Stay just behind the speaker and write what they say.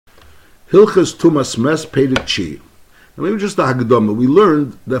Hilchas Tumas Mes Pedig Chi. Now maybe just a Hagdama. We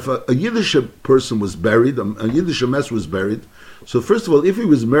learned that if a Yiddish person was buried, a Yiddish mess was buried. So first of all, if he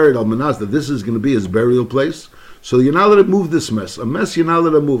was married Almanas, that this is going to be his burial place, so you're not allowed to move this mess. A mess you're not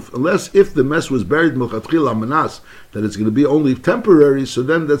allowed to move. Unless if the mess was buried Milchatchil Almanas, that it's going to be only temporary, so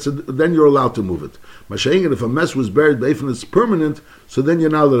then then you're allowed to move it. Masha'ingan, if a mess was buried Beifin it's permanent, so then you're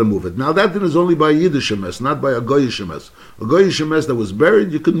not allowed to move it. Now that then is only by a Yiddish mess, not by a Goyish mess. A Goyish mess that was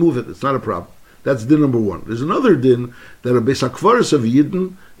buried, you could move it. It's not a problem. That's din number one. There's another din that a Beis HaKvaros of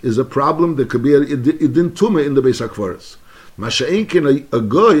Yidden is a problem. There could be a din Tumah in the Beis HaKvaros. Masha'inkin, a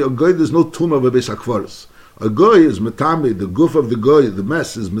goy, there's no Tumah of a Beis HaKvaros. A goy is metame, the goof of the goy, the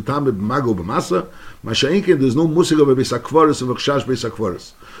mess is metame b'mago b'masa. Masha'inkin, there's no musig of a Beis HaKvaros of a Chash Beis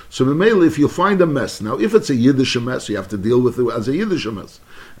HaKvaros. So memele, if you find a mess, now if it's a Yiddish mess, you have to deal with it as a Yiddish mess.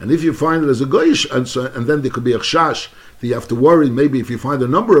 And if you find it as a goyish, and then there could be a chash, you have to worry, maybe if you find a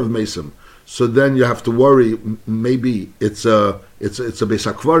number of mesim, so then you have to worry, maybe it's a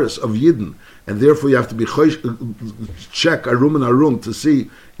Beis HaKvaros of Yidden, and therefore you have to be check a room to see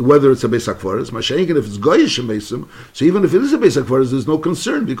whether it's a Beis HaKvaros. Masha'inkin, if it's goyish mesim, so even if it is a Beis HaKvaros, there's no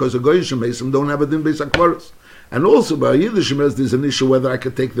concern, because a goyish mesim don't have it in Beis HaKvaros. And also by Yiddish mess, there's an issue whether I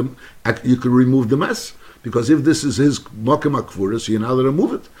could take them, you could remove the mess. Because if this is his Mokim HaKvura, so you're not allowed to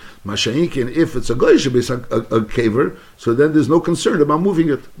move it. Masha'inkin, if it's a Goyish a caver, so then there's no concern about moving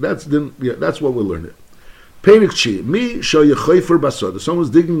it. That's what we're learning. Perik Chi, mi show yechoifer basod.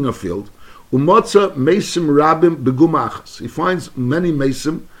 Someone's digging in a field. Umotza mesim rabim begumachas. He finds many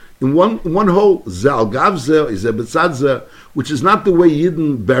mesim in one hole. Zal gavze, is a betzadze, which is not the way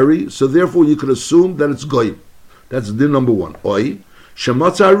Yidden bury, so therefore you could assume that it's Goyim. That's din number one. Oi,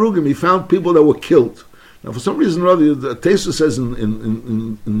 shemotza harugim, he found people that were killed. Now, for some reason or other, the Tesa says in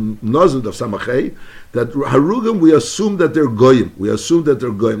Nozid of Samachay that Harugim, we assume that they're Goyim. We assume that they're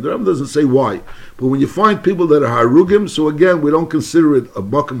Goyim. The Ram doesn't say why. But when you find people that are Harugim, so again, we don't consider it a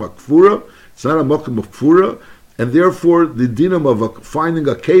Mokim HaKfura. It's not a Mokim HaKfura. And therefore, the dinam of finding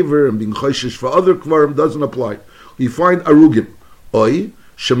a caver and being Choshesh for other Kvarim doesn't apply. We find Harugim. Oi,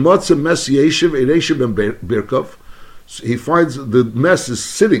 Shemotze Mes Yeshiv Ereshiv Ben Birkov. He finds the mess is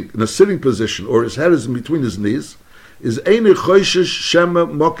sitting in a sitting position, or his head is in between his knees. Is Eine Choishish Shema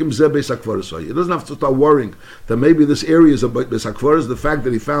Mokim Ze Beis HaKvaros. He doesn't have to start worrying that maybe this area is about Beis HaKvaros. The fact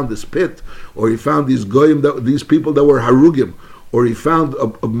that he found this pit, or he found these goyim, these people that were harugim, or he found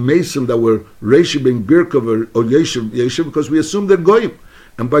a mason that were Reishim Ben Birkov or Yeshiv, because we assume they're goyim,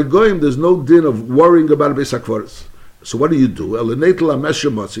 and by goyim there's no din of worrying about Beis HaKvaros. So what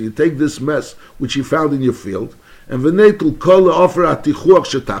do? So you take this mess which you found in your field, and v'neitul kol offer atichuach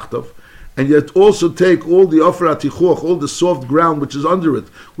shetachtov, and yet also take all the offer atichuach, all the soft ground which is under it,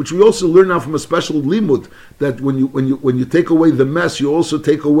 which we also learn now from a special limud, that when you take away the mess, you also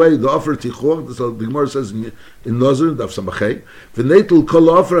take away the offer atichuach. That's what the Gemara says in Nazir, Daf Samachay. V'neitul kol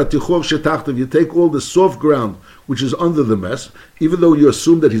offer atichuach shetachtov, you take all the soft ground which is under the mess, even though you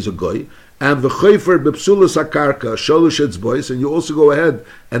assume that he's a goy. And the chayfer bepsulas akarka sholosh etzbois, and you also go ahead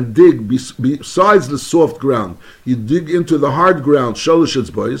and dig besides the soft ground. You dig into the hard ground sholosh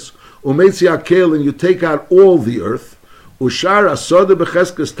etzbois. Umetzi akel, and you take out all the earth. Ushar asoda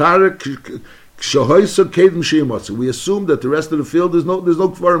becheskes tarek kshahoysa kedem sheimotzi. We assume that the rest of the field there's no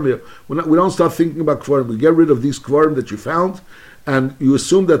kvarim here. We don't start thinking about kvarim. We get rid of these kvarim that you found, and you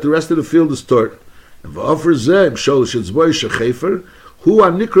assume that the rest of the field is tort. And v'ofer zeh sholosh etzbois shechayfer. Who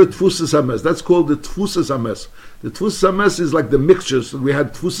are nikra tfusas hames? That's called the tfusas hames. The tfusas hames is like the mixtures. We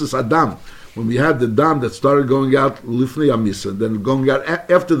had tfusas adam, when we had the dam that started going out lifnei amisa, then going out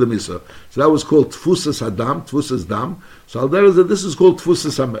after the misa. So that was called tfusas adam, tfusas dam. So this is called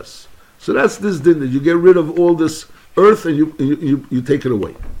tfusas hames. So that's this din, that you get rid of all this earth and you take it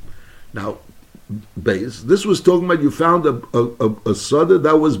away. Now, base. This was talking about you found a soda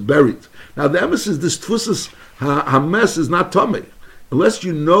that was buried. Now the emes is this tfusas hames is not tummy. Unless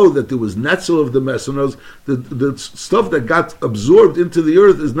you know that there was netzel of the mess, the stuff that got absorbed into the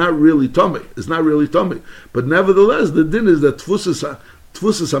earth is not really tummy. It's not really tummy. But nevertheless, the din is that tfusas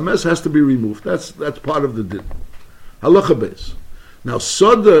hames has to be removed. That's part of the din. Halacha beis. Now,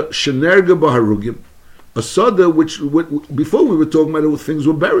 soda shenerga b'harugim, a soda which before we were talking about it, things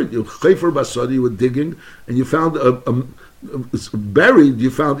were buried. You chayfer basoda, you were digging, and you found buried. You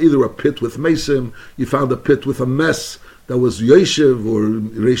found either a pit with mesim, you found a pit with a mess that was Yeshiv or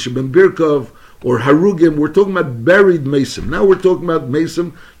Reishim Ben Birkov or Harugim. We're talking about buried mesim. Now we're talking about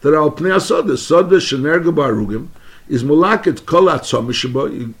mesim that are al pnei soda. Soda shenerga b'harugim is mulaket kol atzom.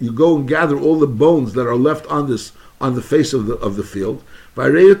 You go and gather all the bones that are left on the face of the field.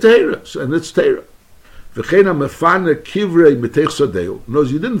 And it's teira. V'chein mefana kivrei mitech sadeu.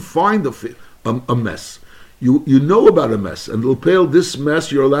 Knows you didn't find a mess. You know about a mess, and l'peil this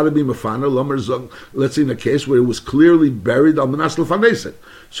mess you're allowed to be mefana. Lomer zog. Let's say in a case where it was clearly buried al manas l'fanesek.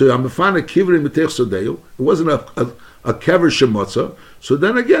 So I'm mefana kivrei mitech sadeu. It wasn't a kever shemotza. So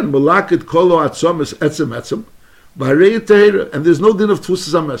then again, malakit kolo atzomis etzem. And there's no din of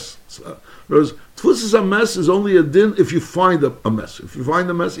tfusas ames. Whereas tfusas ames is only a din if you find a mess. If you find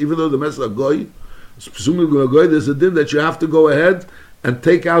a mess, even though the mess is a goy, presumably a goy, there's a din that you have to go ahead and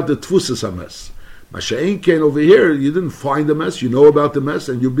take out the tfusas ames. Masha'in came over here, you didn't find the mess, you know about the mess,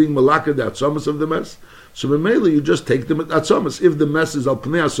 and you're being malakad the atzomas of the mess. So mainly you just take them at atzomas. If the mess is al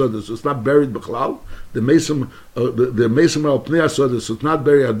pnei asodas, so it's not buried b'chlal, the mesim al pnei asodas, so it's not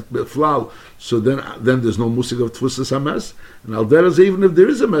buried b'chlal, so then there's no musik of tfusas hames. And al deras, even if there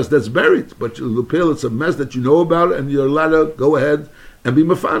is a mess that's buried, but l'pil it's a mess that you know about, and you're allowed to go ahead and be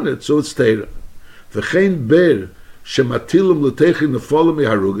mafanit, so it's teira. V'chein ber shematilim l'teichin nefolim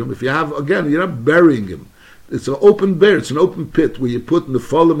miharugim. If you have, again, you're not burying him. It's an open bear, it's an open pit where you put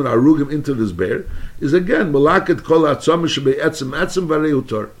nefolim and arugim into this bear, is again, malaket kol atzam shebei etzem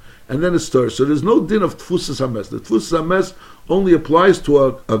vareutor. And then it's tor. So there's no din of tfusas hames. The tfusas hames only applies to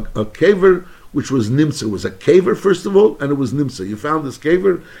a caver which was nimsa. It was a caver, first of all, and it was nimsa. You found this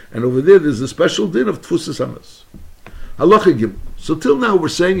caver, and over there's a special din of tfusas hames. Halacha gimel. So till now we're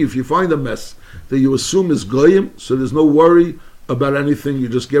saying if you find a mess that you assume is goyim, so there's no worry about anything. You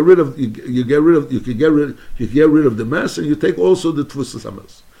just get rid of you can get rid of the mess, and you take also the tfusas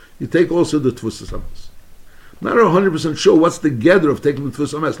hames. You take also the tfusas hames. I'm not 100% sure what's the gather of taking the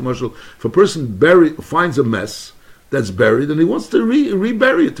tfusas hames. If a person finds a mess that's buried and he wants to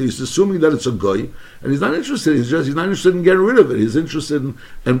rebury it, he's assuming that it's a goy, and he's not interested. He's not interested in getting rid of it. He's interested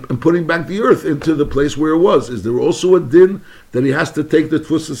in putting back the earth into the place where it was. Is there also a din that he has to take the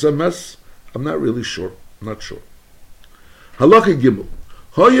tfusas hames? I'm not really sure. I'm not sure. Halacha gimel.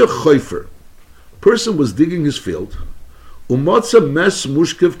 Hoya choifer. Person was digging his field. Umotza mes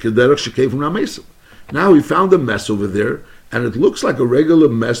mushkev kederach shekev ramesim. Now he found a mess over there, and it looks like a regular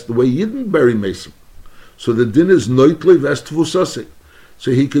mess the way Yidden bury mesim. So the din is noitli v'est tfusasi.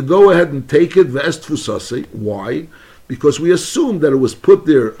 So he could go ahead and take it v'est tfusasi. Why? Because we assume that it was put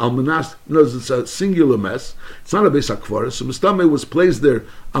there almanas. No, it's a singular mess. It's not a beis hakvaros. So Mistame was placed there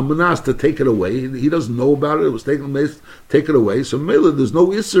almanas to take it away. He doesn't know about it. It was taken take it away. So Mela, there's no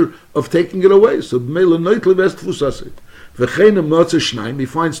isser of taking it away. So Mela noitli v'est tfusasi. He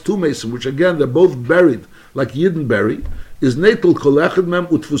finds two mason, which again they're both buried like Yidden bury, is netel kolechad mem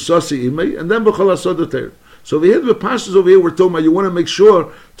utfusasi imei, and then b'chol asodater. So over here, the pastors over here were talking about you want to make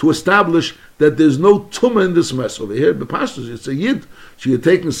sure to establish that there's no tumah in this mess. Over here, the pastors, it's a Yid, so you're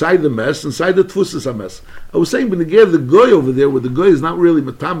taking inside the mess, inside the tfusas a mess. I was saying when they gave the goy over there, where the goy is not really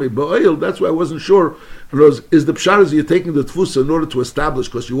matame ba'oil, that's why I wasn't sure. Is the pshat is you're taking the tfusa in order to establish,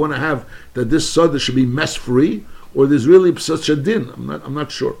 because you want to have that this soda should be mess free, or there's really such a din. I'm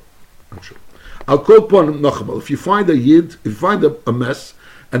not sure. I'll call upon Nochamal. If you find a Yid, if you find a mess,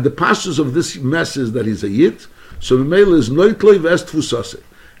 and the pastors of this mess is that he's a Yid, so the male is noitloi v'est tfusase.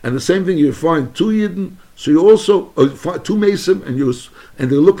 And the same thing, you find two Yidden, so you also, two Mesim, and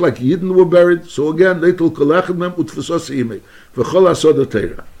they look like Yidden were buried, so again, neitl kolechad mem utfusase imei, v'chol asoda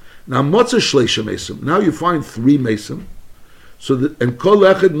teira. Now, motza shleisha Mesim, now you find three Mesim, so that, and kol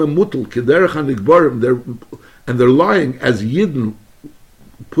echad memutel, kederech hanikbarim, and they're lying as Yidden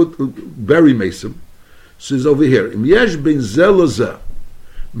bury Mesim. So it's over here. Im yesh ben zelozeh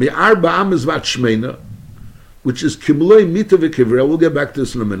mi arba ames vat shmeina, which is kimlei mita v'kivra. We'll get back to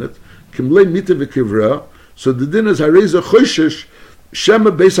this in a minute. Kimlei mita v'kivra. So the din is hareza choshesh shema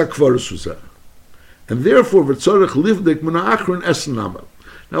beis hakvaros uzeh, and therefore v'tzorech livdik min ha'achron esenama.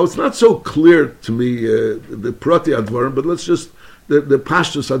 Now it's not so clear to me the prati advarim, but let's just the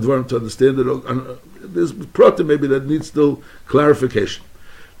pashtus advarim to understand it. There's prati maybe that needs still clarification.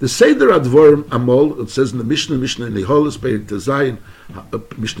 The Seder Advarim Amol, it says in the Mishnah in Niholis, Beit Tezayin,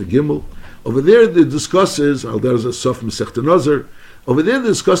 Mishnah Gimel. Over there they discuss there's a Sof Masechta Nazar. Over there they're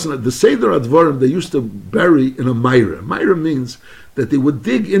discussing the Seder Advarim they used to bury in a Meira. Meira means that they would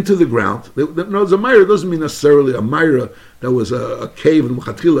dig into the ground. No, a Meira doesn't mean necessarily a Meira that was a cave, a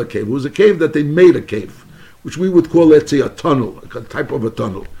Mechatchila cave. It was a cave that they made a cave, which we would call, let's say, a tunnel, like a type of a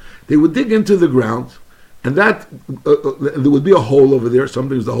tunnel. They would dig into the ground, and that there would be a hole over there.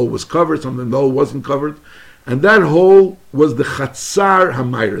 Sometimes the hole was covered, sometimes the hole wasn't covered, and that hole was the chatzar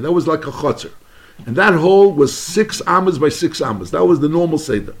hamayr. That was like a chatzar, and that hole was 6 amas by 6 amas. That was the normal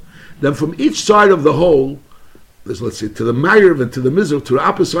seder. Then from each side of the hole, let's say to the mayr and to the mizr, to the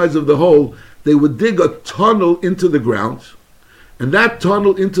opposite sides of the hole, they would dig a tunnel into the ground, and that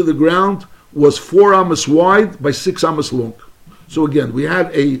tunnel into the ground was 4 amos wide by 6 amos long. So again, we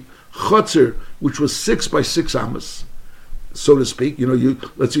had a chutzner which was 6 by 6 amos, so to speak.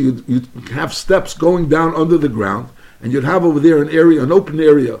 Let's say you have steps going down under the ground, and you'd have over there an open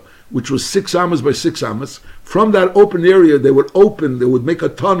area, which was 6 amos by 6 amos. From that open area, they would make a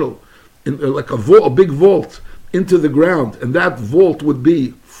tunnel, like a big vault into the ground, and that vault would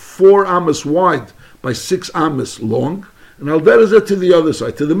be 4 amos wide by 6 amos long, and al derezeh to the other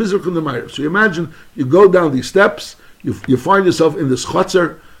side, to the Mizrach and the Ma'ariv. So you imagine, you go down these steps, you find yourself in this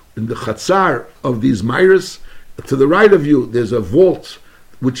chutzner, in the chatzar of these Ma'ariv. To the right of you, there's a vault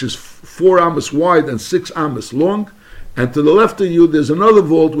which is 4 amos wide and 6 amos long, and to the left of you, there's another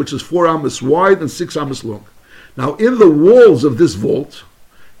vault which is 4 amos wide and 6 amos long. Now, in the walls of this vault,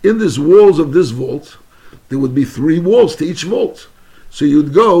 there would be 3 walls to each vault. So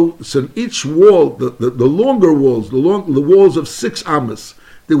you'd go, so in each wall, the longer walls, the walls of 6 amos,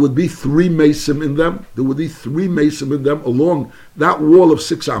 there would be 3 mesim in them. There would be 3 mesim in them along that wall of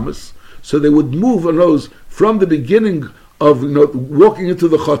 6 amos. So they would move on those from the beginning of walking into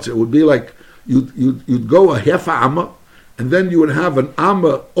the chutzner. It would be like you'd go a half a amma, and then you would have an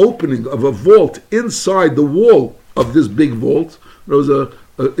amma opening of a vault inside the wall of this big vault. There was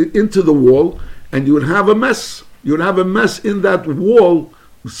into the wall, and you would have a mess. You would have a mess in that wall,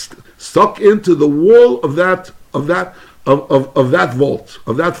 stuck into the wall of that vault,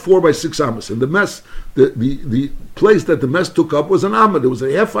 of that 4 by 6 amos. And the mess, the place that the mess took up was an amma. There was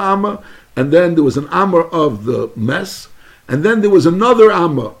a half amma, and then there was an amma of the mess, and then there was another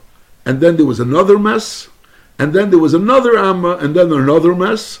amma, and then there was another mess, and then there was another amma, and then another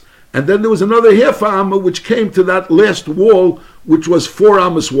mess, and then there was another half amma which came to that last wall, which was 4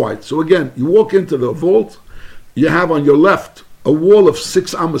 amos wide. So again, you walk into the vault, you have on your left a wall of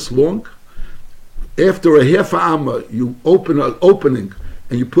 6 amos long. After a half amma, you open an opening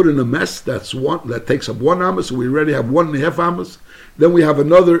and you put in a mess. That takes up 1 amma, so we already have 1.5 ammas. Then we have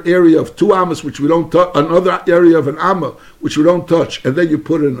another area of 2 ammas which we don't touch, another area of an amma which we don't touch, and then you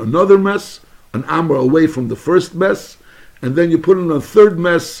put in another mess, an amma away from the first mess, and then you put in a third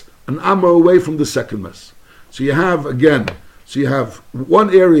mess, an amma away from the second mess. So you have one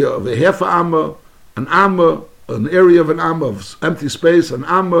area of a half amma, an area of an amma of empty space, an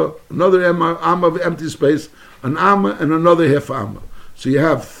amma, another amma of empty space, an amma, and another half amma. So you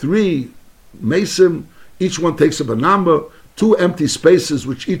have 3 mesim, each one takes up an amma, 2 empty spaces,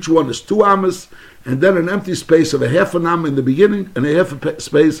 which each one is 2 ammas, and then an empty space of a half an amma in the beginning, and a half a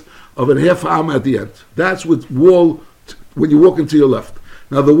space of a half amma at the end. That's with wall, when you walk into your left.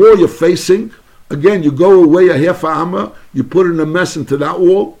 Now the wall you're facing, again, you go away a half amma, you put in a mess into that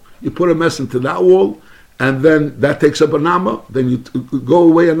wall, and then that takes up an amma, then you go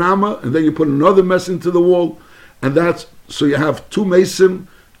away an amma, and then you put another mess into the wall, and so you have 2 mesim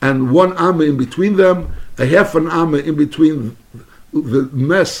and 1 amma in between them, a half an amma in between the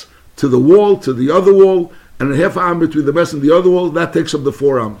mess to the wall, to the other wall, and a half an amma between the mess and the other wall. That takes up the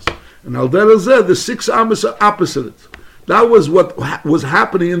 4 ammas. And al derezeh, the 6 ammas are opposite it. That was what was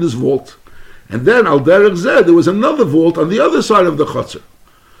happening in this vault. And then al derezeh, there was another vault on the other side of the chutzner.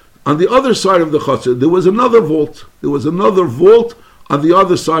 On the other side of the chutzner, there was another vault. On the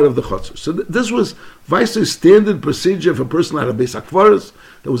other side of the chutzner. So this was Weiss's standard procedure if a person had a Beis HaKvaros.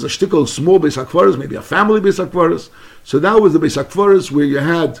 There was a shtickle small Beis HaKvaros, maybe a family Beis HaKvaros. So that was the Beis HaKvaros where you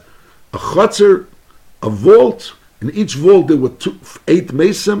had a chutzner, a vault. In each vault there were 8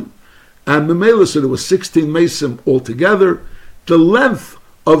 mesim, and Memela, so there was 16 mesim altogether. The length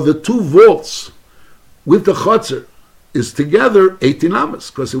of the 2 vaults with the chutzner is together 18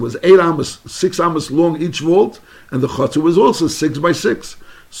 ammas, because it was 8 ammas, 6 ammas long each vault, and the chutzner was also 6 by 6.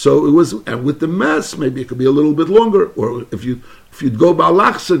 So it was, and with the mess, maybe it could be a little bit longer, or if you'd go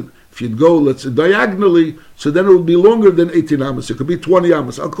balachsen, if you'd go, let's say, diagonally, so then it would be longer than 18 ammas. It could be 20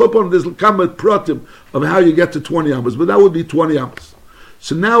 ammas. I'll clip on this kamat pratim of how you get to 20 ammas, but that would be 20 ammas.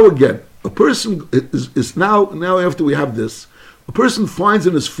 So now again, a person is now after we have this, a person finds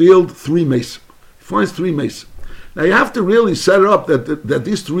in his field 3 mesim. He finds 3 mesim. Now you have to really set it up that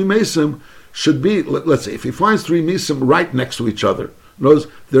these 3 mesim should be, let's say, if he finds 3 mesim right next to each other, notice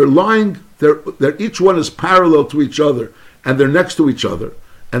they're each one is parallel to each other, and they're next to each other,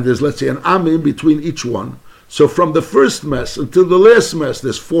 and there's, let's say, an amma in between each one. So from the first mess until the last mess,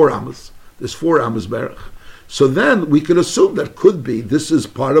 there's 4 ammas. There's 4 ammas berach. So then we can assume that could be this is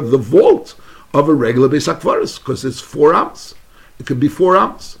part of the vault of a regular Beis HaKvaros, because it's 4 ammas. It could be 4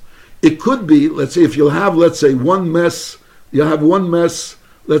 ammas. It could be, let's say, if you'll have, let's say, one mess,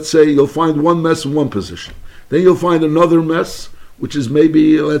 let's say you'll find 1 mess in one position. Then you'll find another mess, which is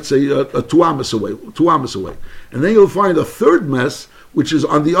maybe, let's say, 2 ammas away. And then you'll find a third mess, which is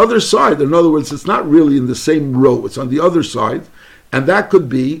on the other side. In other words, it's not really in the same row, it's on the other side, and that could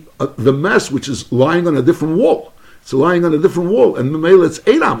be the mess which is lying on a different wall. It's lying on a different wall, and Memela it's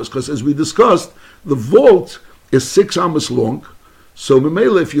 8 amas, because as we discussed, the vault is 6 amas long. So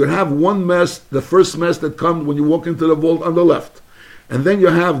Memela, if you have one mess, the first mess that comes when you walk into the vault on the left, and then you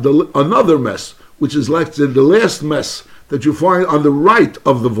have another mess, which is like the last mess that you find on the right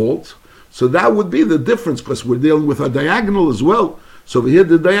of the vault, so that would be the difference, because we're dealing with a diagonal as well. So over here,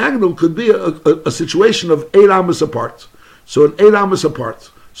 the diagonal could be a situation of 8 amas apart. So an 8 amas apart.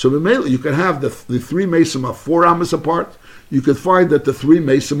 So you can have the 3 mesim are 4 amas apart. You could find that the 3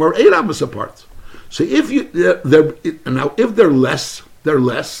 mesim are 8 amas apart. So if they're less, they're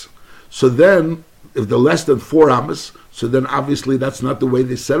less. So then, if they're less than 4 amas, so then obviously that's not the way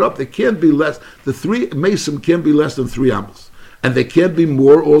they set up. They can't be less. The 3 mesim can't be less than 3 amas, and they can't be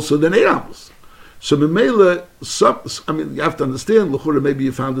more also than 8 amas. So Memela, you have to understand. L'chura, maybe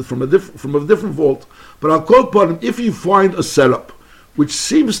you found it from a different vault, but I'll quote upon him. If you find a setup which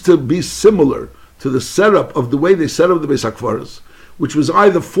seems to be similar to the setup of the way they set up the Beis HaKvaros, which was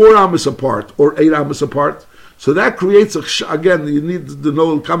either 4 amas apart or 8 amas apart, so that creates again. You need to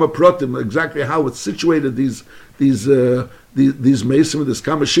know kama protim, exactly how it's situated. These mesim, these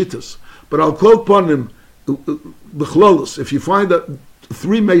kama shitas. But I'll quote upon him b'chlolos. If you find that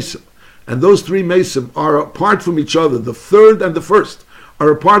 3 mesim, and those 3 mesim are apart from each other, the third and the first are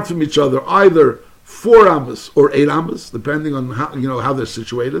apart from each other, either 4 amas or 8 amas, depending on how they're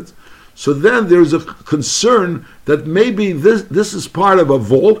situated. So then there's a concern that maybe this is part of a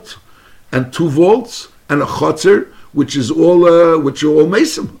vault, and 2 vaults, and a chotzer, which are all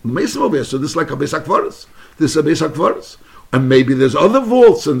mesim over here. So this is like a Beis HaKvaros. This is a Beis HaKvaros. And maybe there's other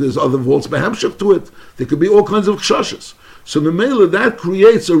vaults, and there's other vaults behemshech to it. There could be all kinds of chashas. So Memela, that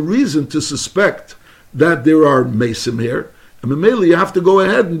creates a reason to suspect that there are mesim here. And Memela, you have to go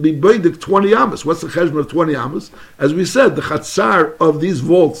ahead and be beidik 20 amas. What's the cheshbon of 20 amas? As we said, the chatzar of these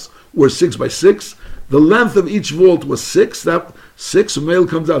vaults were 6 by 6. The length of each vault was 6. That 6, Memela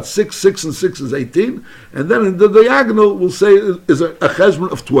comes out 6, 6 and 6 is 18. And then in the diagonal, we'll say is a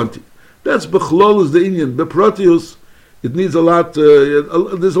cheshbon of 20. That's bechlol is the inyan. Beprotius, it needs a lot.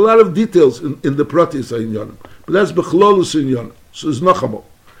 There's a lot of details in the protius inyan. But that's bechlolus inyan. So it's nachamo.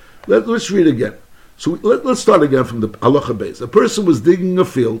 Let's read again. So let's start again from the halacha base. A person was digging a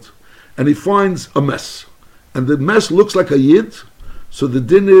field, and he finds a mess, and the mess looks like a yid. So the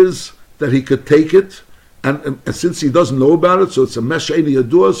din is that he could take it, and since he doesn't know about it, so it's a mess she'eni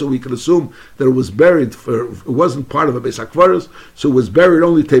yadua. So we can assume that it was buried. It wasn't part of a Beis HaKvaros, so it was buried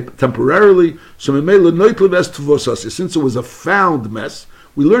only temporarily. So since it was a found mess,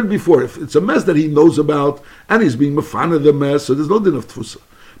 we learned before, if it's a mess that he knows about, and he's being mafana the mess, so there's no din of tfusa.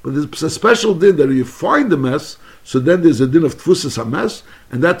 But there's a special din that if you find the mess, so then there's a din of tfusas hames,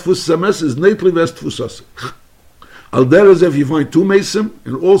 and that tfusas hames is neitli ves tfusas. Al derez, if you find 2 mesim,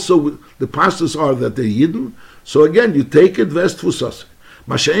 and also the pastors are that they're yidden, so again you take it ves tfusas.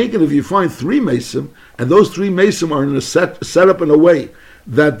 Masha'enken, if you find 3 mesim, and those 3 mesim are in a set up in a way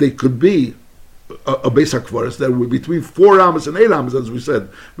that they could be a Beis HaKvaros, that would be between 4 amas and 8 amas, as we said.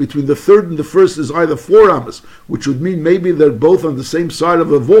 Between the third and the first is either 4 amas, which would mean maybe they're both on the same side of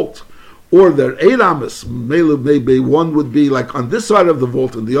the vault, or they're 8 amas. Maybe one would be like on this side of the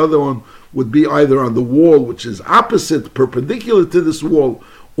vault, and the other one would be either on the wall, which is opposite, perpendicular to this wall,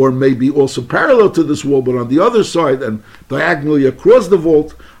 or maybe also parallel to this wall, but on the other side and diagonally across the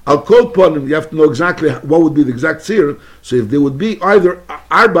vault. I'll quote upon him. You have to know exactly what would be the exact seer. So if there would be either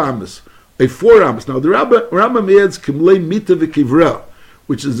arba amas, a 4 amas. Now the Rambam adds kimlei mita v'kivra,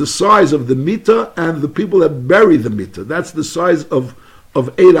 which is the size of the mita and the people that bury the mita. That's the size of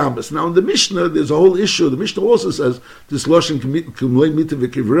 8 amas. Now in the Mishnah, there's a whole issue. The Mishnah also says this loshen kimlei mita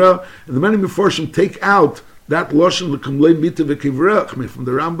v'kivra, and the many Mefarshim take out that loshen kimlei mita v'kivra. I mean, from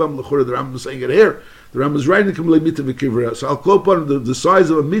the Rambam, the Rambam is saying it here. The Rambam is writing kimlei mita v'kivra. So I'll quote upon the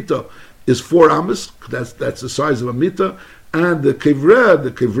size of a mita is 4 amas. That's the size of a mita. And the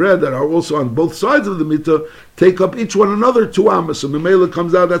kivre that are also on both sides of the mita take up each one another 2 amas. So Memela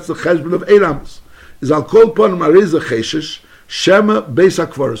comes out, that's the cheshbon of 8 amas. Is I'll call upon Mariza Cheshish, Shema Beis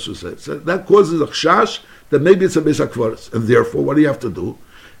HaKvaros. So that causes a chash that maybe it's a Beis HaKvaros. And therefore, what do you have to do?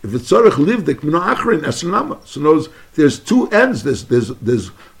 If it's Tzarech Livdik, Mino Achrin, Esenama. So knows there's 2 ends.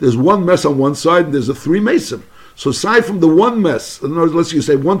 There's 1 mess on one side, and there's a 3 mesim. So aside from the 1 mess, in other words, let's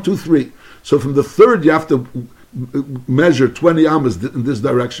say 1, 2, 3. So from the third, you have to measure 20 amas in this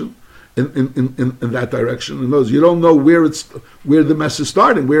direction, in that direction. In other words, you don't know where the mess is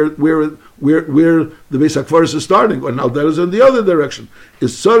starting, where the Beis HaKvaros is starting, or now that is in the other direction.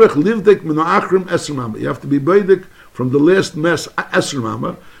 Is tzarech livdik min ha'achrim esrim. You have to be beidik from the last mess, Esr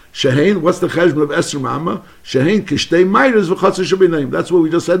Mama, Shehain, what's the cheshbon of Esr Mama? Shehain kishtei meiras v'chotzer shebeneim. That's what we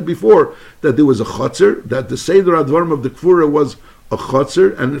just said before, that there was a chotzer, that the Seder Advarim of the Kfura was a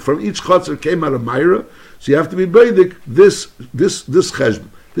chotzer, and from each chotzer came out a meira. So you have to be beidik this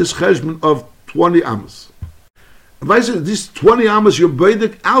cheshbon of 20 amos. These 20 amos you're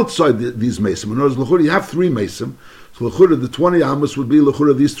beidik outside these mesim. In other words, you have 3 mesim. So the 20 amos would be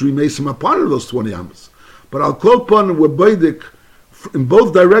these 3 mesim are part of those 20 amos. But I'll call upon we're beidik in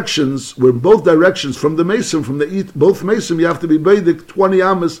both directions. We're in both directions from the mesim, both mesim. You have to be beidik 20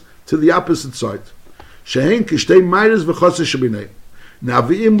 amos to the opposite side. Shehein kishtei meiras v'chotzer shebeneim. Now,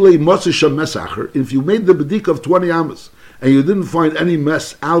 if you made the bedik of 20 amos and you didn't find any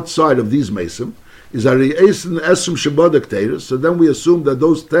mess outside of these mesim, is so then we assume that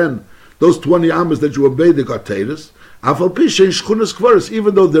those 20 amos that you obeyed are teres,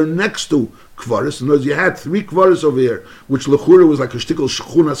 even though they're next to kvaris. In other words, you had 3 kvaris over here, which lechura was like a shtickle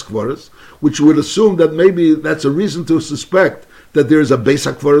shchunas kvaris, which would assume that maybe that's a reason to suspect that there is a beis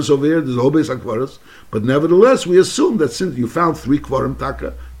hakvaris over here, there's a whole beis hakvaris. But nevertheless, we assume that since you found 3 kvarim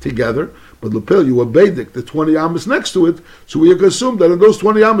taka together, but lepil you obeyed the 20 amos next to it, so we can assume that in those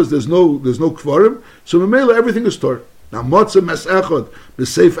 20 amos there's no kvarim. So memela everything is torah. Now motzah mes echad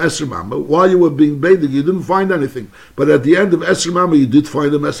b'seif esr mama. While you were being beidik, you didn't find anything, but at the end of esr mama you did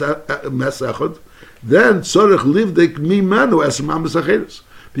find a mes echad. Then tzorech livdek mimenu esr mama sacheres.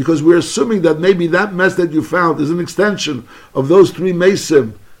 Because we're assuming that maybe that mess that you found is an extension of those 3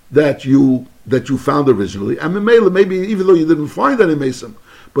 mesim that you found originally. And maybe even though you didn't find any mesim,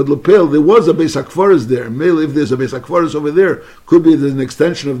 but lepel there was a beis hakvaris there. Maybe if there's a beis hakvaris over there, could be there's an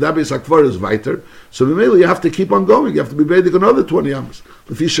extension of that beis hakvaris weiter. So maybe you have to keep on going. You have to be beidik another 20 amos.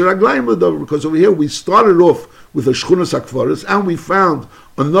 Because over here we started off with a shchunas hakvaris and we found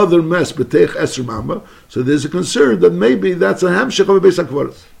another mess b'teich esr mama. So there's a concern that maybe that's a hamshech of a beis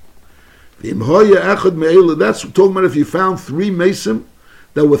hakvaris. That's talking about if you found 3 mesim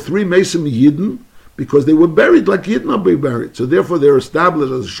that were 3 mesim yidden, because they were buried like yidden are being buried. So therefore they're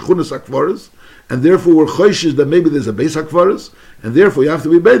established as shchunas hakvaris, and therefore we're choishes that maybe there's a beis hakvaris, and therefore you have to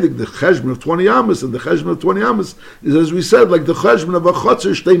be beidik the cheshbon of 20 amos, and the cheshbon of 20 amos is, as we said, like the cheshbon of a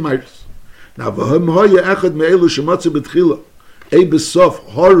chotzer shtei meiras. Now v'hem hoya echad me'elu shematzu b'tchila ei besof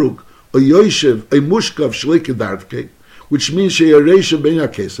harug a yoshev a mushkav shlei kedartke, which means sheyareisha ben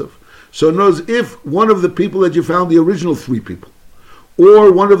yakesef. So in other words, if one of the people that you found, the original 3 people,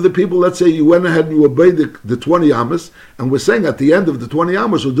 or one of the people, let's say you went ahead and you obeyed the 20 amos, and we're saying at the end of the 20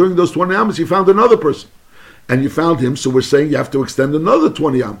 amos, or during those 20 amos, you found another person, and you found him, so we're saying you have to extend another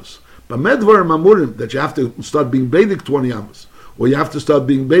 20 amos. But medvar mamurim, that you have to start being beidik 20 amos, or you have to start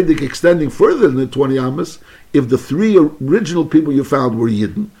being beidik extending further than the 20 amos, if the 3 original people you found were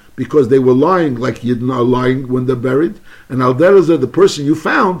yidden, because they were lying like yidden are lying when they're buried, and al derezah, the person you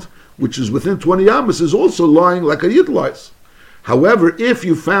found, which is within 20 amos, is also lying like a yid lies. However, if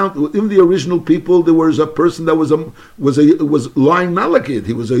you found in the original people there was a person that was lying not like it,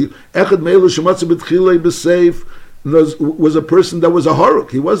 he was a echad me'elu shematzu b'tchilei b'seif, was a person that was a haruk.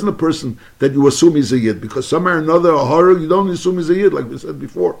 He wasn't a person that you assume he's a yid, because somehow or another a haruk you don't assume he's a yid, like we said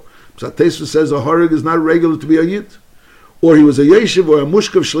before. Psat says a haruk is not regular to be a yid. Or he was a yeshiv or a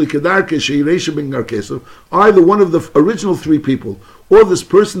mushkav shli kedarke sheyireisha ben garkesav. Either one of the original 3 people, or this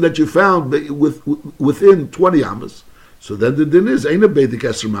person that you found within 20 amos. So then the din is ain't a beidik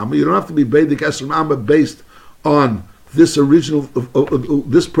esr mama. You don't have to be beidik esr mama based on this original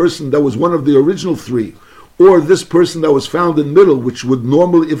this person that was one of the original 3, or this person that was found in the middle, which would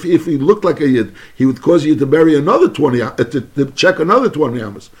normally, if he looked like a yid, he would cause you to bury another 20 to check another 20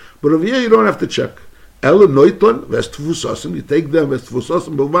 amos. But over here you don't have to check. Ela noitlan vestfusasim, you take them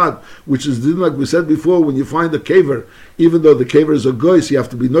vestfusasim bavad, which is like we said before, when you find a caver, even though the caver is a goy, so you have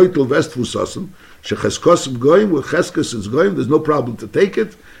to be noitel vestfusasim. Shecheskosim goyim, with cheskes is goyim, there's no problem to take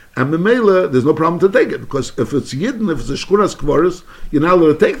it, and memela, there's no problem to take it, because if it's yidden, if it's a shkunas kvaris, you're not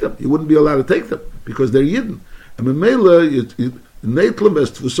allowed to take them. You wouldn't be allowed to take them because they're yidden. And memela, neitlam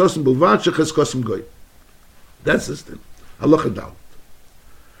vestfusasim bavad shecheskosim goyim. That's this thing. Halacha dal.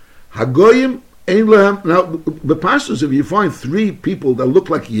 Hagoyim. Now, the pastors, if you find 3 people that look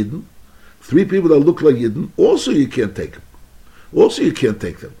like Yidden, also you can't take them. Because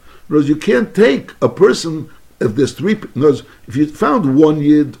you can't take a person if there's 3. Because if you found 1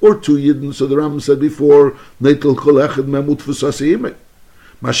 Yid or 2 Yidden, so the Rambam said before, Neitel kol echad memut v'sasiyimei.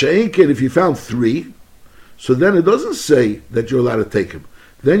 Masha'enken, if you found 3, so then it doesn't say that you're allowed to take him.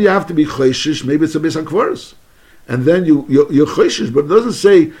 Then you have to be choishish, maybe it's a beis hakvaris. And then you're choishish, but it doesn't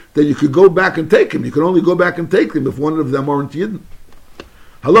say that you could go back and take him. You can only go back and take them if one of them aren't yidden.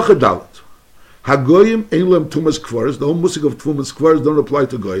 Halacha dalet. Hagoyim einlam tumas kvaris. The whole musik of tumas kvaris don't apply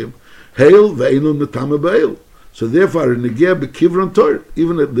to goyim. Hail ve'einlam netama be'el. So therefore, a negeh bekivran tor,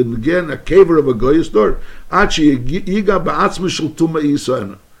 even the negeh a caver of a goy is tor. Achi yiga ba'atzma shel tuma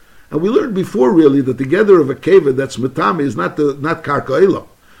yisana. And we learned before really that the gather of a caver that's metame is not karka elam.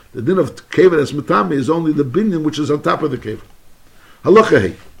 The din of caver that's metame is only the binyan which is on top of the caver. Halacha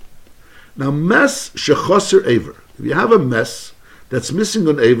hey. Now mess shechoser aver. If you have a mess that's missing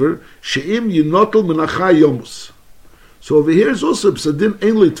an aver, she'im yinotel menachai yomus. So over here is also psadin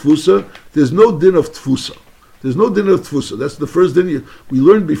ainli tfusa. There's no din of tfusa. There's no din of tfusa. That's the first din we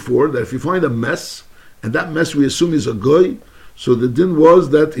learned before, that if you find a mess, and that mess we assume is a goy, so the din was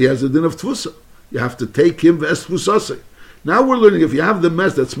that he has a din of tfusa. You have to take him v'es tfusase. Now we're learning if you have the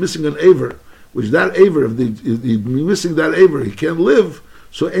mess that's missing an aver, which that aver, if he's missing that aver, he can't live,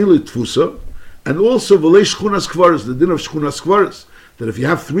 so ainli tfusa. And also v'lei shchunas kvaris, the din of shchunas kvaris, that if you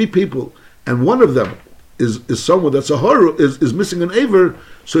have three people, and one of them is someone that's a horror, is missing an aver,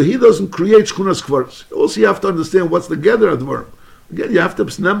 so he doesn't create shchunas kvaris. Also you have to understand what's the gather advar. Again, you have to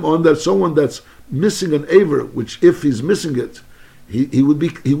snem on that someone that's missing an aver, which if he's missing it, he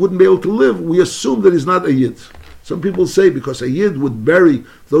wouldn't be able to live. We assume that he's not a yid. Some people say because a yid would bury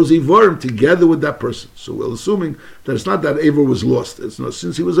those ivarim together with that person. So we're assuming that it's not that aver was lost. It's not,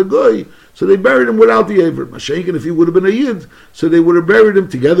 since he was a goy, so they buried him without the aver. Mashenkin, if he would have been a yid, so they would have buried him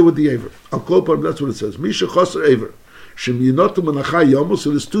together with the aver. Al kol parm, that's what it says. Misha chaser aver. Shem yinotu menachai yomo.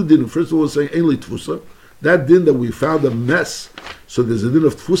 So there's two din. First of all, it's saying ainli tfusa. That din that we found a mess, so there's a din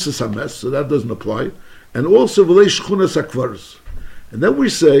of tfusas a mess, so that doesn't apply. And also v'lei shchunas akvaris. And then we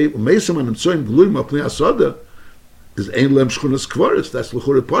say meisam and tzoyim gluim apnei asada is ein lem shchunas kvaris. That's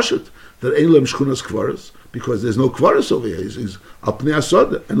l'chore pashat that ein lem shchunas kvaris because there's no kvaris over here. He's apnei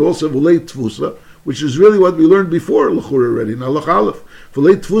asada, and also v'lei tfusa, which is really what we learned before l'chore already. Now lach aleph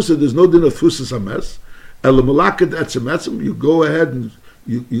v'lei tfusa, there's no din of tfusas a mess. El malaket etzem, you go ahead and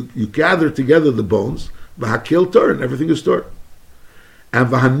you gather together the bones. V'hakil tor, and everything is tor. And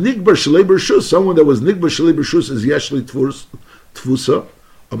v'hanigbar shalei b'rshus, someone that was nigbar shalei b'rshus is yeshli tfusa,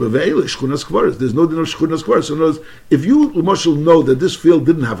 abaveile shchunas kvaris. There's no din of shchunas kvaris. So in other words, if you, Moshe, know that this field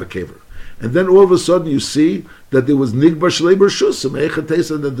didn't have a caver, and then all of a sudden you see that there was nigbar shalei b'rshus,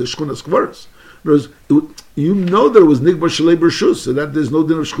 that the shchunas kvaris. In other words, you know there was nigbar shalei b'rshus, so that there's no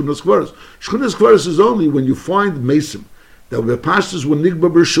din of shchunas kvaris. Shchunas kvaris is only when you find mason. That the pastors were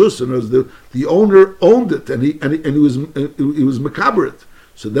nigba b'rshus, and the owner owned it, and he was mekaber it.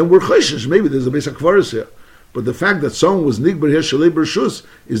 So then we're chayshish. Maybe there's a beis hakvaris here, but the fact that someone was nigba here shalei b'rshus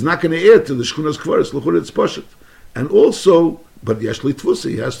is not going to add to the shchunas kvaris. Look what it's pashat. And also, but yeshli tfusa,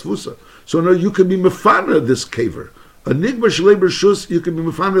 he has tfusa. So now you can be mefana this caver. A nigba shalei b'rshus, you can be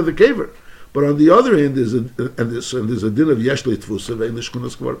mefana the caver. But on the other hand, there's a din of yeshli tfusa ve'in the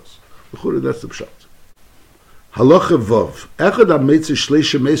shchunas kvaris. Look, that's the pshat. Halacha Vav. Echad ha-meitzah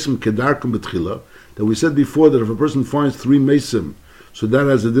shleisha mesim kedarkum betchila. That we said before that if a person finds three mesim, so that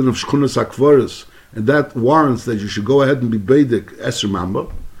has a din of shchunas akvaris, and that warrants that you should go ahead and be beidik eser mamba.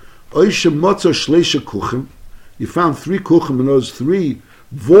 Oisha motza shleisha kuchim. You found three kuchim, and those three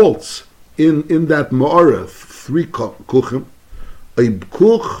vaults in that ma'ara, three kuchim. A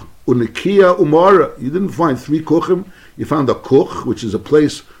kuch unekia uma'ara. You didn't find three kuchim. You found a kuch, which is a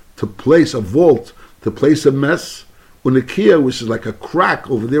place to place a vault, to place a mess, unikia, which is like a crack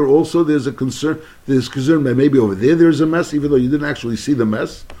over there. Also, there's concern that maybe over there's a mess, even though you didn't actually see the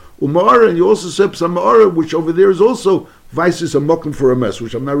mess. Umara, and you also said some ma'ara, which over there is also vices a mokum for a mess,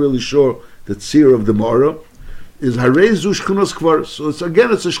 which I'm not really sure the tzir of the ma'ara is harezu shchunas kvaris. So it's a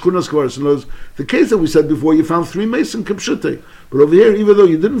shchunas kvaris. In other words, the case that we said before, you found three mason kipshute, but over here, even though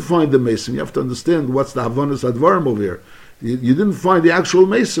you didn't find the mason, you have to understand what's the havanas advarim over here. You didn't find the actual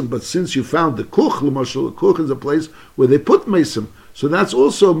mason, but since you found the kuch, the kuch is a place where they put mason, so that's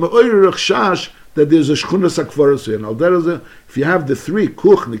also me'oyer shash that there's a shchunas akvaris here. Now that is if you have the three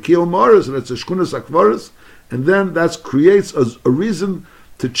kuch, nikio maras, and it's a shchunas akvaris, and then that creates a reason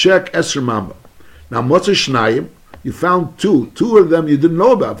to check eser mamba. Now motzei shnayim, you found two of them you didn't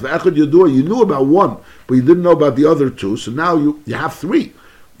know about. V'echad yodua, you knew about one, but you didn't know about the other two. So now you have three.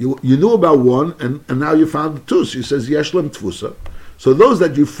 You knew about one, and now you found two. So he says, Yeshlem tfusa. So those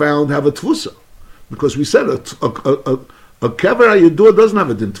that you found have a tfusa. Because we said a kever hayedua doesn't have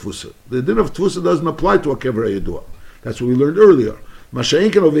a din tfusa. The din of tfusa doesn't apply to a kever hayedua. That's what we learned earlier.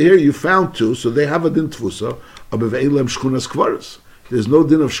 Masha'inkin over here, you found two, so they have a din tfusa. Abeve'elem shchunas kvaris. There's no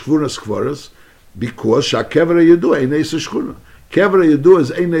din of shchunas kvaris, because shakever hayedua eineis shchuna. Kever hayedua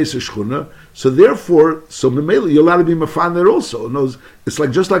is eineis shchuna. So therefore, you're allowed to be mafaner also. It's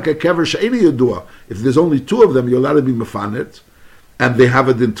like just like a kever she'eni yedua. If there's only two of them, you're allowed to be mafanet. and they have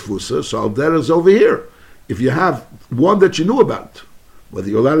a din tfusa, so that is over here. If you have one that you knew about, whether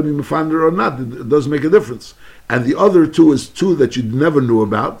you're allowed to be mefander or not, it doesn't make a difference. And the other two is two that you never knew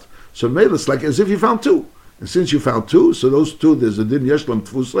about, so maybe it's like as if you found two. And since you found two, so those two, there's a din yeshlam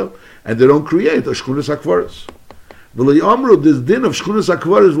tfusa, and they don't create a shchunas akvaris. This din of shchunas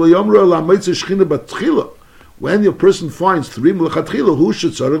akvaris, when your person finds three mlechatchila, who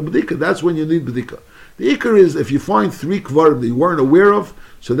should tzarech b'dika? That's when you need b'dika. The ikar is if you find three kvarim that you weren't aware of,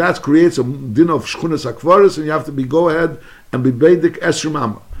 so that creates a din of shchunas akvaris, and you have to go ahead and be beidik esrim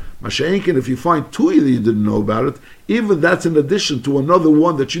amma. Masha'inkin, if you find two that you didn't know about it, even that's in addition to another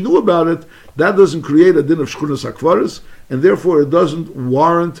one that you knew about it, that doesn't create a din of shchunas akvaris, and therefore it doesn't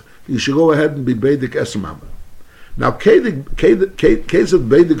warrant, you should go ahead and be beidik esrim amma. Now, case of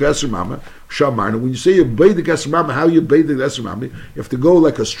beidik esrim amma, shamarna, when you say you're beidik esrim amma, how you beidik esrim amma, you have to go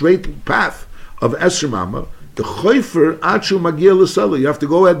like a straight path of esrim amma. The choifer achu magia l'sela, you have to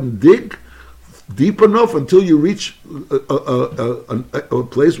go ahead and dig deep enough until you reach a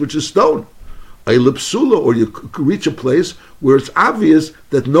place which is stone, a lipsula, or you reach a place where it's obvious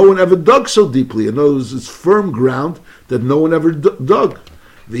that no one ever dug so deeply. In other words, it's firm ground that no one ever dug.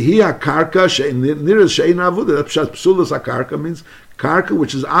 V'hi karka nira she'ein avuda. That pshat psulas karka means karka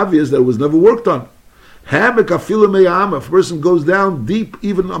which is obvious that it was never worked on. If a person goes down deep,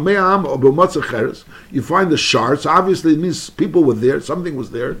 even a me'am or b'matzah cheres, you find the shards. Obviously, it means people were there, something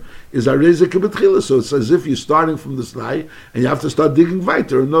was there. Is arezek b'tchila, so it's as if you're starting from the snai and you have to start digging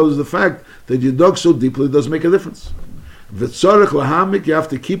weiter. And notice the fact that you dug so deeply doesn't make a difference. V'tzarech lahamik, you have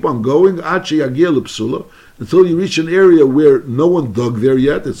to keep on going achi yagia l'psula until you reach an area where no one dug there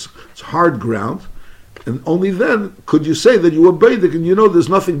yet. It's hard ground, and only then could you say that you were beidik and you know there's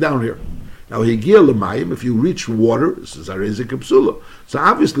nothing down here. Now, if you reach water, this is arezek psula. So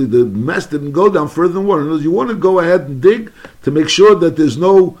obviously the mess didn't go down further than water. In other words, you want to go ahead and dig to make sure that there's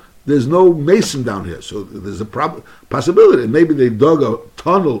no mason down here. So there's a possibility. Maybe they dug a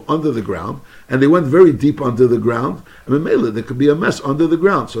tunnel under the ground and they went very deep under the ground. I mean, maybe there could be a mess under the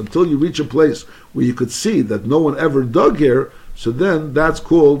ground. So until you reach a place where you could see that no one ever dug here, so then that's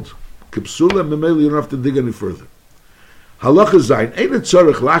called kipsula, and maybe you don't have to dig any further. Halacha zayin, ein et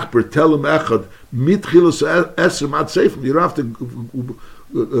tzarech lachber telem echad mitchilas esrim ad seifim. You don't have to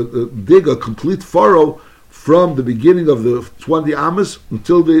dig a complete furrow from the beginning of the 20 amas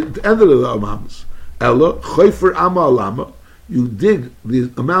until the end of the amas. Ella choifer amma alama. You dig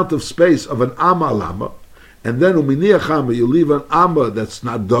the amount of space of an amma alama, and then uminiach amma, you leave an amma that's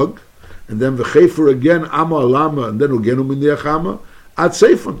not dug, and then v'chefer again amma alama, and then again uminiach amma ad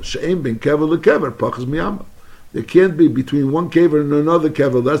seifim she'em ben kever lekever pachas mi'amma. There can't be between one kever and another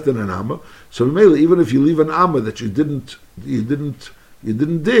kever less than an amma. So even if you leave an amma that you didn't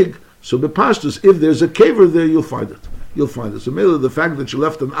dig, so b'pashtus, if there's a kever there, you'll find it. So the fact that you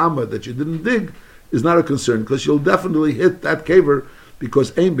left an amma that you didn't dig is not a concern, because you'll definitely hit that kever,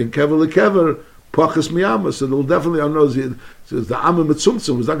 because ein ben kever lekever pachas miyama. So they'll definitely, I know, the amma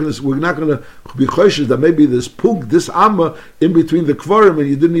mitzumtzum. We're not going to be choishes that maybe this amma in between the kvarim and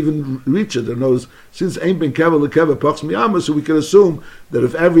you didn't even reach it. And knows since ein ben kever lekever pachas miyama, so we can assume that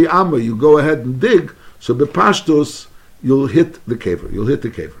if every amma you go ahead and dig, so bepashtos you'll hit the kever.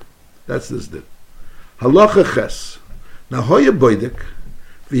 That's this din. Halacha ches. Now hoya boidik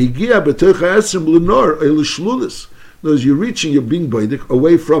v'higia b'tocha esrim l'nor elishlulis. As you're reaching, you're being boidik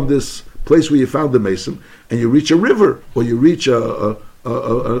away from this place where you found the mason, and you reach a river, or you reach a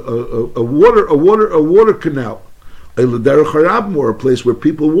water canal, or a place where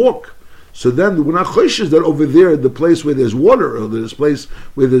people walk. So then we're not choishes that over there, the place where there's water, or this place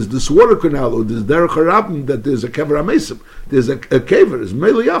where there's this water canal, or there's derech harabim, that there's a kever amesim, there's a kever. There's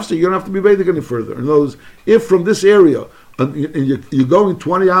meili after, you don't have to be beidik any further. In other words, if from this area, and you're going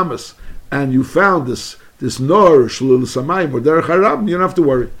 20 amas, and you found this nor shlul samayim or derech harabim, you don't have to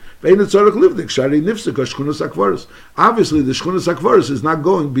worry. Obviously, the shchunas akvaris is not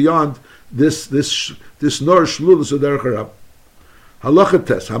going beyond this nor shlulus or derech harabim. Halacha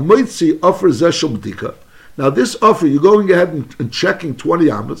tes hamoitzi offer zeshel b'dika. Now this offer, you're going ahead and checking 20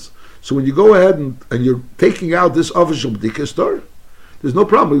 amas. So when you go ahead and you're taking out this offer shel b'dika store, there's no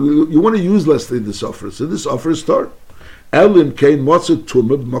problem. You want to use less than this offer, so this offer is store. Elim kein motzet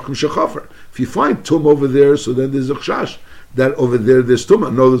tumah b'makom shechafer. If you find tumah over there, so then there's a chash that over there there's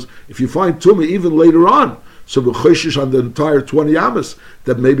tumah. Notice if you find tumah even later on, so we're choishish on the entire 20 amas,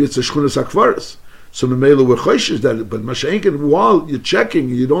 that maybe it's a shchunas akvaris. So Memela we're choishish that, but Masha'inkin, while you're checking,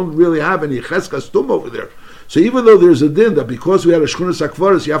 you don't really have any cheskas tumah over there. So even though there's a din that because we had a shchunas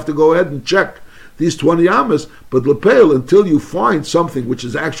akvaris, you have to go ahead and check these 20 amas, but lepel, until you find something which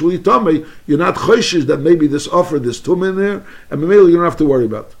is actually tummy, you're not choishes that maybe this offer, this tum in there, and maybe you don't have to worry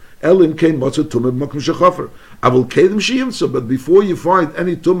about it. Elim came matzah tumah b'makom shechafer. Avol kedem shiyimtza, but before you find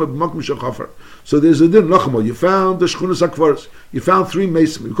any tumah b'makom shechafer, so there's a din nachmo. You found the shchunas hakvaros. You found 3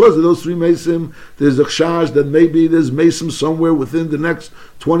 mesim. Because of those 3 mesim, there's a chash that maybe there's mesim somewhere within the next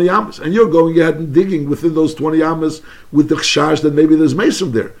 20 amas, and you're going ahead and digging within those 20 amas with the chash that maybe there's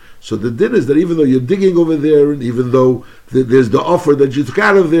mesim there. So the din is that even though you're digging over there, and even though there's the offer that you took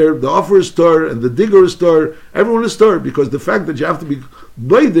out of there, the offer is tar, and the digger is tar, everyone is tar, because the fact that you have to be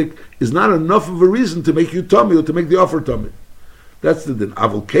bleidik is not enough of a reason to make you tummy or to make the offer tummy. That's the din.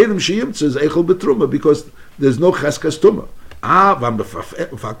 Avol kedem sheyimtza is eichel betruma, because there's no cheskas tuma. Vam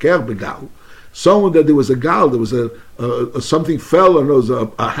befaker begal. Someone that there was a gal, there was a something fell, or there was a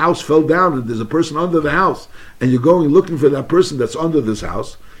house fell down, and there's a person under the house, and you're going looking for that person that's under this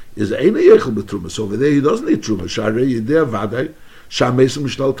house. Is ein eichel betruma. So over there he doesn't need truma. Sharei yidei vaday. Sham mesim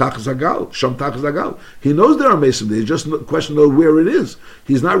mishtal tachas hagal. Sham tachas hagal. He knows there are mesim there. He just question of where it is.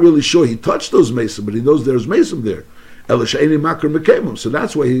 He's not really sure. He touched those mesim, but he knows there's mesim there. So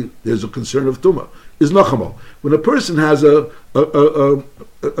that's why there's a concern of tumah. Is nachamo. When a person has a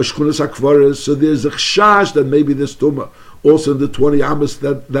shchunas hakvaris, so there's a chash that maybe there's tumah. Also in the 20 amas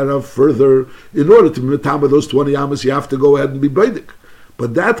that are further, in order to mitama those 20 amas, you have to go ahead and be beidik.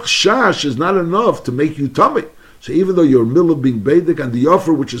 But that chash is not enough to make you tummy. So even though you're in the middle of being beidik and the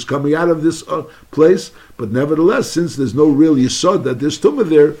offer which is coming out of this place, but nevertheless, since there's no real yisod that there's tumah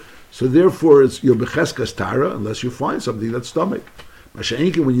there, so therefore it's your becheskas tara unless you find something that's stomach.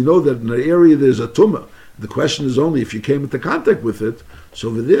 Masha'inkin, when you know that in an area there's a tumah, the question is only if you came into contact with it. So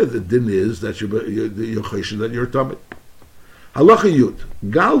over there the din is that you're choshen that you're tummy. Halacha yud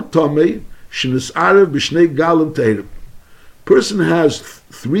gal tummy shenis arev b'shnei galim teirim. Person has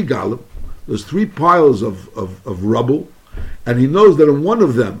 3 galim. There's 3 piles of rubble, and he knows that in one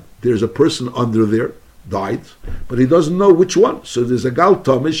of them there's a person under there, died, but he doesn't know which one. So there's a gal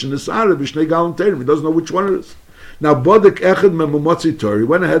tomish and a arev b'shnei galim teirim. He doesn't know which one it is. Now bodek echad memomotzi tor. He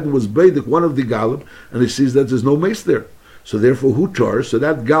went ahead and was beidik one of the galim, and he sees that there's no mace there. So therefore, who tar? So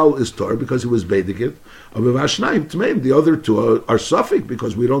that gal is tar because he was beidik it. The other 2 are suffik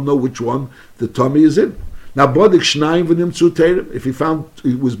because we don't know which one the tummy is in. Now, bodik shnayim v'nimtzu teirim. If he found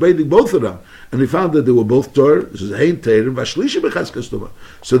he was bathing both of them, and he found that they were both tor, this is hein teirim v'ashlishi b'cheskas tuma.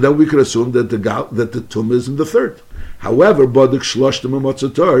 So then we could assume that the tumah is in the 3rd. However, bodik shloshtem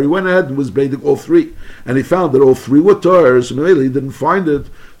u'motzah tor. He went ahead and was bathing all 3, and he found that all 3 were tor. So maybe he didn't find it.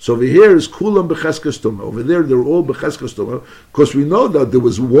 So over here is kulam b'cheskas tuma. Over there, they're all b'cheskas tuma, because we know that there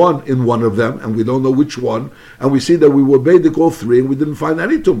was one in one of them, and we don't know which one, and we see that we were bathing all 3, and we didn't find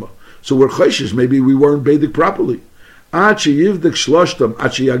any tumah. So we're chayshish, maybe we weren't beidik properly. You have to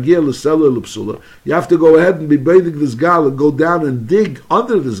go ahead and be beidik this gal and go down and dig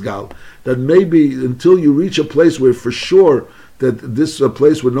under this gal. That maybe until you reach a place where for sure that this is a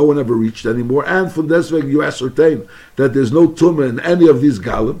place where no one ever reached anymore, and from desweg you ascertain that there's no tumah in any of these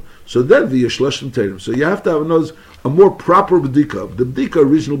galim, so then the yeshloshim teirim. So you have to have a more proper b'dika. The b'dika,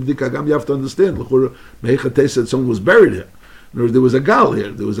 original b'dika, you have to understand. Mehechatei said someone was buried here. There was a gal here.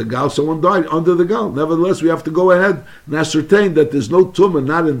 There was a gal, someone died under the gal. Nevertheless, we have to go ahead and ascertain that there's no tumah,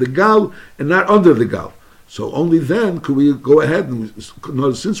 not in the gal and not under the gal. So only then could we go ahead and,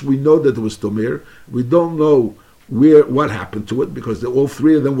 since we know that there was tumah, we don't know what happened to it, because all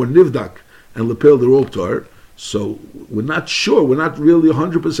 3 of them were nivdak and lepel, they're all tar. So we're not sure, we're not really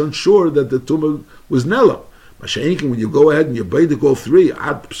 100% sure that the tumah was nela. When you go ahead and you beidik all 3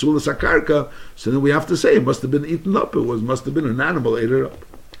 ad psulas akarka, so then we have to say it must have been eaten up. Must have been an animal ate it up.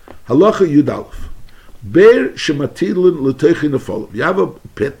 Halacha yudalef ber shematilin l'teichi nefolim. You have a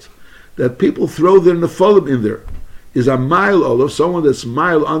pit that people throw their nefolim in there. Is a mile olav, someone that's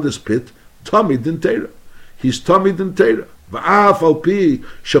mile on this pit, tummy dintera. He's tummy dintera. Va'af al pi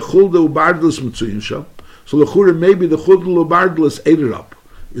shechulda ubardlis mitzuyin sham. So l'chura maybe the chulda ubardlis ate it up.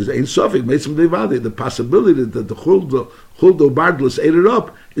 Is ein sofik meitzim devade. The possibility that the chuldo bardless ate it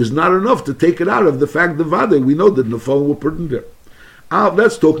up is not enough to take it out of the fact that vade. We know that nefolim were put in there.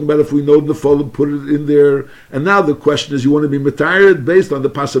 That's talking about if we know nefolim put it in there. And now the question is, you want to be metired based on the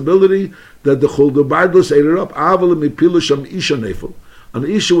possibility that the chuldo bardless ate it up. Aval mipilu sham isha nefel. An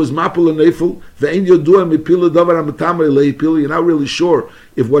isha was mapul and nefel. Ve'en yodua mipilu davar amatame leipilu. You're not really sure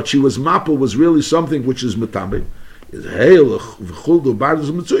if what she was mapul was really something which is matame. Is v'chuldo bardus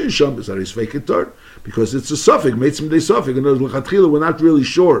mitzuyin sham is aris feikitor, because it's a suffix meitzim de suffix, and lechatchila we're not really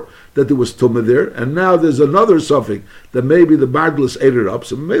sure that there was tumah there, and now there's another suffix that maybe the bardus ate it up,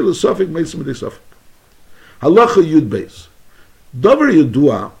 so maybe suffix meitzim de suffix. Halacha yud beis davar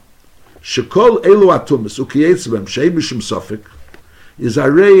yudua Shekol elu atumis ukiyetz shei mishum sofik is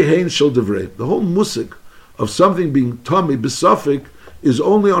arei hein shel devrei. The whole musik of something being tummy besofik is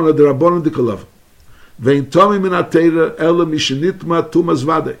only on a derabbanan level. Vein tummy min atera ela mishenitma tumas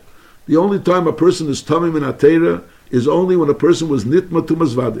vadei. The only time a person is tummy min atera is only when a person was nitma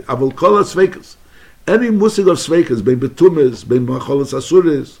tumas vadei. Avol kol ha-sveikas. Any musik of sveikas, bein betumas, bein macholas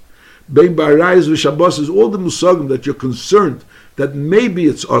asuris, bein ba'arayis v'shabosas, all the musagim that you're concerned that maybe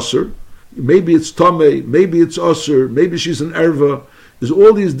it's asur, maybe it's tamei, maybe it's asur, maybe she's an erva, is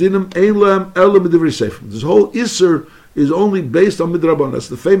all these dinim ein lam elam midivri seifim. This whole isur is only based on midrabban. That's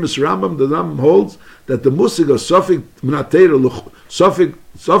the famous Rambam. The Rambam holds that the musig of sofik minatera, sofik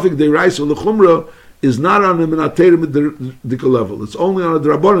deiraisa l'chumra is not on a minatera midikal level. It's only on a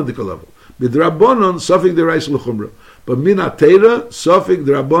drabanan dikal level. Midrabanan sofik deiraisa l'chumra, but minatera sofik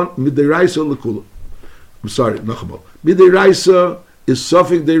drabban midiraisa l'kula. I'm sorry, nachmal. Midiraisa is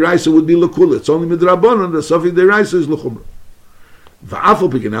sofik deiraisa would be l'kula. It's only midrabanan. The sofik deiraisa is l'chumra. Now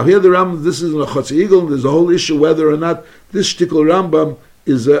here the Rambam, this is in a Chotzi Igel, there's a whole issue whether or not this shtikol Rambam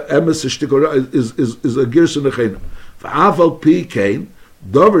is a emes shtikol is a girsa nechena. Va'afal pi kain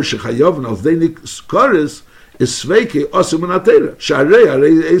dover shechayovn al deinik skoris is sveike osem minatera. Sharei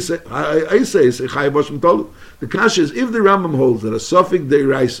eise chayav osem tolu. The kasha is if the Rambam holds that a suffix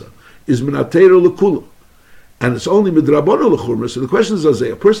deiraisa is minatera lekula, and it's only midrabono lechumra. So the question is,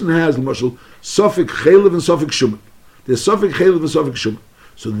 a person has l'mashal suffix chaylev and suffix shuman. There's Sofik Chaylev and Sofik Shuman.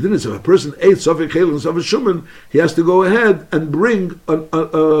 So the din is if a person ate Sofik Chaylev and Sofik Shuman, he has to go ahead and bring an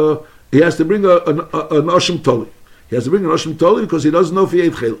Oshim Toli. He has to bring an Oshim Toli because he doesn't know if he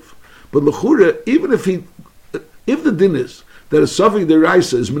ate Chaylev. But L'chure, even if the din is that a Sofik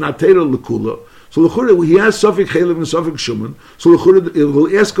Deraisa is Minatera L'kula, so L'chure, he has Sofik Chaylev and Sofik Shuman, so L'chure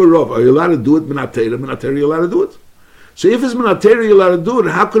will ask a Rav, are you allowed to do it Minatera? Minatera, you're allowed to do it. So if it's Minatera, you're allowed to do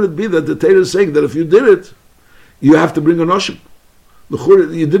it, how could it be that the Torah is saying that if you did it, you have to bring an oshim?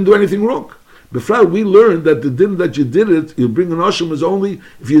 You didn't do anything wrong. Before we learned that the din that you did it, you bring an oshim is only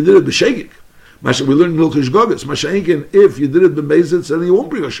if you did it b'shegik. We learned in Hilchos Gogas. Masha'inkin, if you did it b'meizitz, then you won't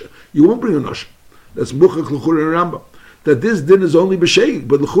bring oshim. You won't bring an oshim. That's muchach l'chura and Rambam. That this din is only b'shegik.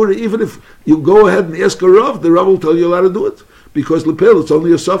 But l'chura, even if you go ahead and ask a Rav, the Rav will tell you allowed to do it because l'pel it's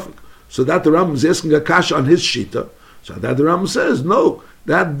only a suffix. So that the Rambam is asking a kasha on his shita. So that the Rambam says no,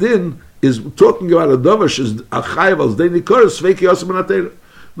 that din is talking about a davar is a chayav al zdei nikor sveiki yosem minatera.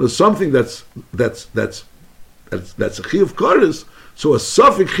 There's something that's a chiyuv koris. So a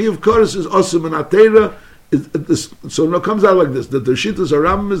suffix chiyuv koris is osem minatera. So it comes out like this: that the shittas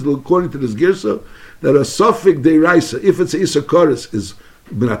Rambam is according to this girsa that a suffix deiraisa, if it's a isa koris, is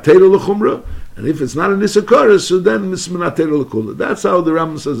minatera lechumra, and if it's not an isa koris, so then it's minatera lechumra. That's how the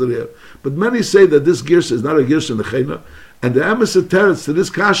Rambam says it here. But many say that this girsa is not a girsa nechena, and the emes teretz to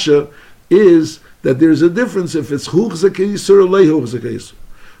this kasha is that there is a difference if it's huchzek yisur or lei huchzek yisur.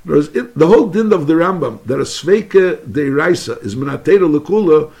 The whole din of the Rambam that a sveike deiraisa is minatera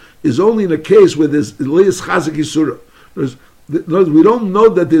lekula is only in a case where there's leis chazek yisura. We don't know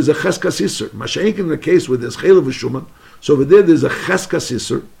that there's a cheskas yisur. Masha'inkin in a case where there's chaylev v'shuman, so over there there's a cheskas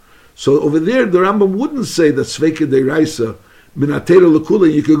yisur. So over there the Rambam wouldn't say that sveike deiraisa minatera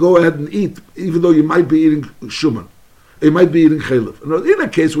lekula you could go ahead and eat even though you might be eating shuman. You might be eating chaylev. In a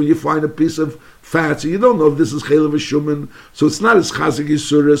case when you find a piece of fat, so you don't know if this is chaylev or shuman, so it's not as chazik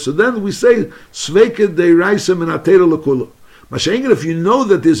yisura. So then we say sveike deiraisa minatera lekula. Masha'inkin, if you know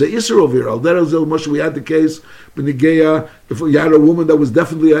that there's a isur over here, al derech zel moshe, we had the case b'negeya, if you had a woman that was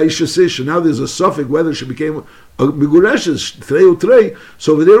definitely a isha sish, and now there's a suffix whether she became a migureshes trei utrei.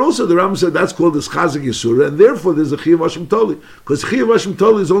 So over there also the Rambam said that's called as chazik yisura, and therefore there's a chiyuv hashim toli, because chiyuv hashim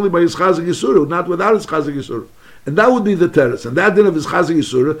toli is only by his chazik yisura, not without his chazik yisura. And that would be the teretz. And that din of his chazik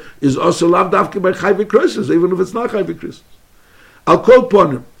yisura is also lav davke by chayvik krisis, even if it's not chayvik krisis. I'll call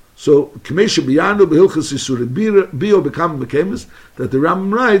upon him. So, K'mesha b'yanu b'hilchas yisura bio become mekemis, that the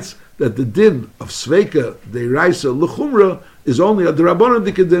Rambam writes that the din of sveika deiraisa l'chumra is only a derabbanan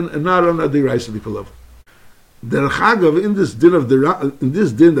dikadin and not on a deiraisa dikalav. Derech Agav, in this din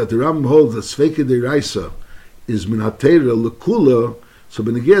that the Rambam holds that sveika deiraisa is minatera l'kula, so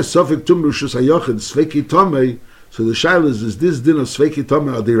b'negeh sofik tum rishus hayochid sveiki tomei. So the shaila is this din of sveiki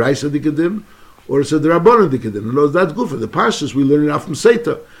tomei a deiraisa dikadin, or it's a derabbanan dikadin? In other words, that's good for the parshas. We learn it out from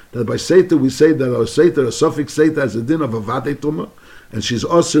Seita. That by Seita we say that our Seita, a suffix Seita, has a din of a vade tumah, and she's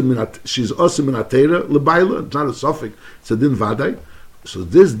also minatera lebaila. It's not a suffix; it's a din vade. So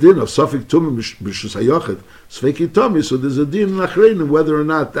this din of suffix tumah b'shus hayochid sveiki tomei. So there's a din in achreinim whether or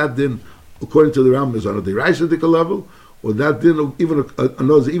not that din, according to the Rambam, is on a deraisa dika level, or that din,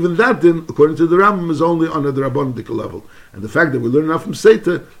 even that din, according to the Rambam, is only on a Drabbanic level. And the fact that we learn enough from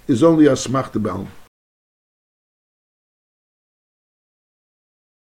Seita is only a smach to Baum.